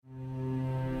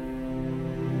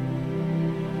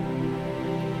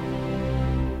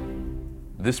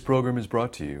This program is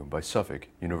brought to you by Suffolk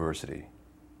University.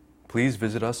 Please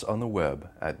visit us on the web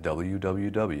at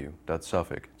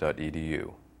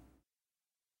www.suffolk.edu.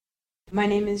 My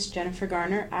name is Jennifer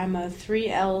Garner. I'm a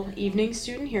 3L evening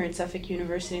student here at Suffolk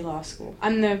University Law School.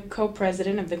 I'm the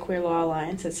co-president of the Queer Law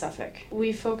Alliance at Suffolk.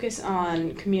 We focus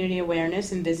on community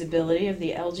awareness and visibility of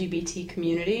the LGBT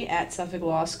community at Suffolk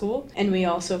Law School, and we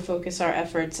also focus our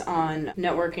efforts on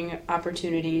networking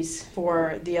opportunities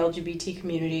for the LGBT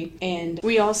community. And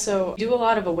we also do a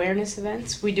lot of awareness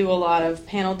events. We do a lot of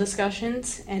panel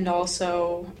discussions, and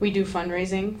also we do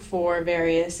fundraising for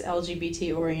various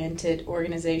LGBT-oriented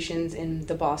organizations in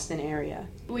the Boston area.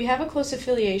 We have a close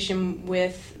affiliation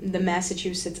with the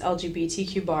Massachusetts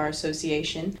LGBTQ Bar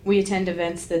Association. We attend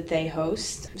events that they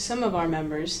host. Some of our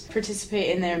members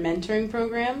participate in their mentoring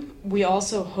program. We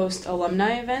also host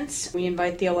alumni events. We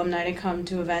invite the alumni to come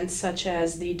to events such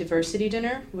as the Diversity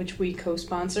Dinner, which we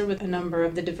co-sponsor with a number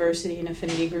of the diversity and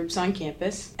affinity groups on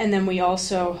campus. And then we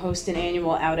also host an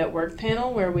annual Out at Work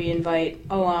panel where we invite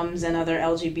alums and other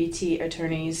LGBT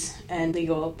attorneys and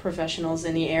legal professionals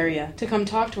in the area to come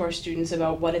talk to our students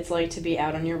about what it's like to be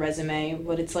out on your resume,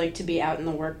 what it's like to be out in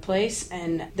the workplace,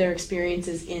 and their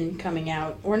experiences in coming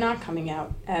out or not coming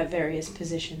out at various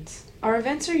positions. Our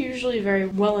events are usually very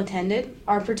well attended.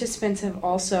 Our participants have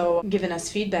also given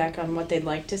us feedback on what they'd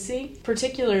like to see,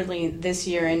 particularly this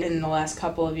year and in the last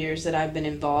couple of years that I've been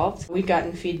involved. We've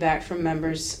gotten feedback from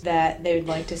members that they would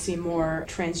like to see more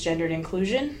transgendered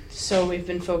inclusion, so we've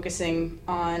been focusing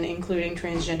on including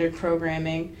transgendered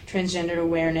programming, transgender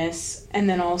awareness, and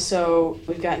then also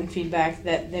we've gotten feedback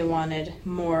that they wanted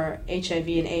more HIV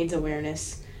and AIDS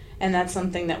awareness, and that's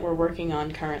something that we're working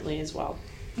on currently as well.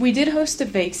 We did host a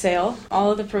bake sale. All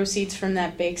of the proceeds from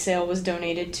that bake sale was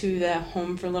donated to the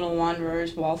Home for Little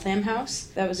Wanderers Waltham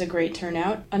House. That was a great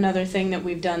turnout. Another thing that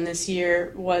we've done this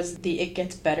year was the It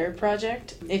Gets Better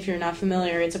project. If you're not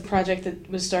familiar, it's a project that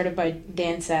was started by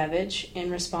Dan Savage in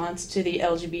response to the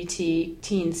LGBT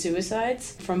teen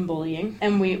suicides from bullying.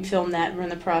 And we filmed that. We're in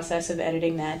the process of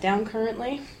editing that down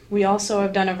currently. We also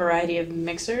have done a variety of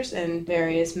mixers in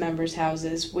various members'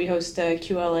 houses. We host a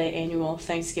QLA annual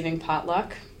Thanksgiving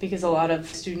potluck because a lot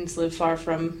of students live far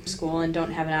from school and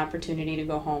don't have an opportunity to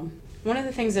go home. One of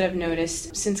the things that I've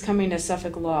noticed since coming to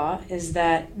Suffolk Law is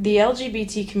that the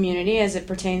LGBT community, as it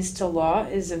pertains to law,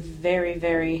 is a very,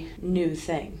 very new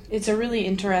thing. It's a really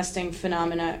interesting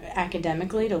phenomena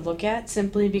academically to look at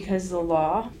simply because the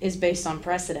law is based on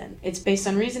precedent. It's based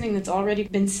on reasoning that's already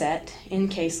been set in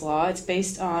case law. It's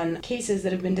based on cases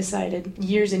that have been decided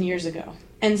years and years ago.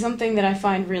 And something that I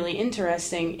find really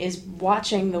interesting is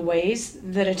watching the ways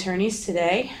that attorneys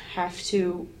today have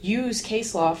to use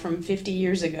case law from 50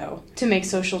 years ago to make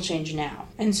social change now.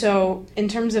 And so, in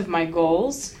terms of my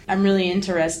goals, I'm really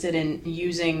interested in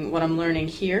using what I'm learning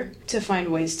here to find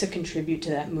ways to contribute to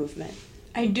that movement.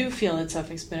 I do feel that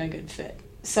Suffolk's been a good fit.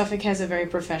 Suffolk has a very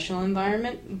professional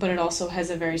environment, but it also has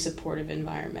a very supportive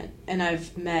environment. And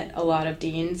I've met a lot of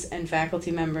deans and faculty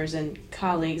members and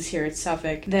colleagues here at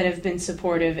Suffolk that have been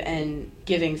supportive and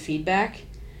giving feedback,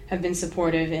 have been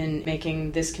supportive in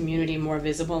making this community more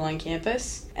visible on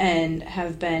campus, and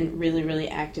have been really, really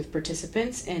active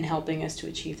participants in helping us to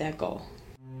achieve that goal.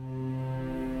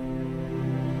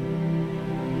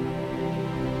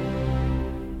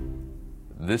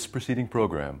 This preceding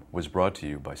program was brought to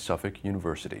you by Suffolk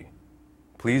University.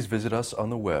 Please visit us on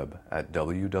the web at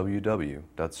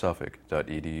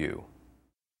www.suffolk.edu.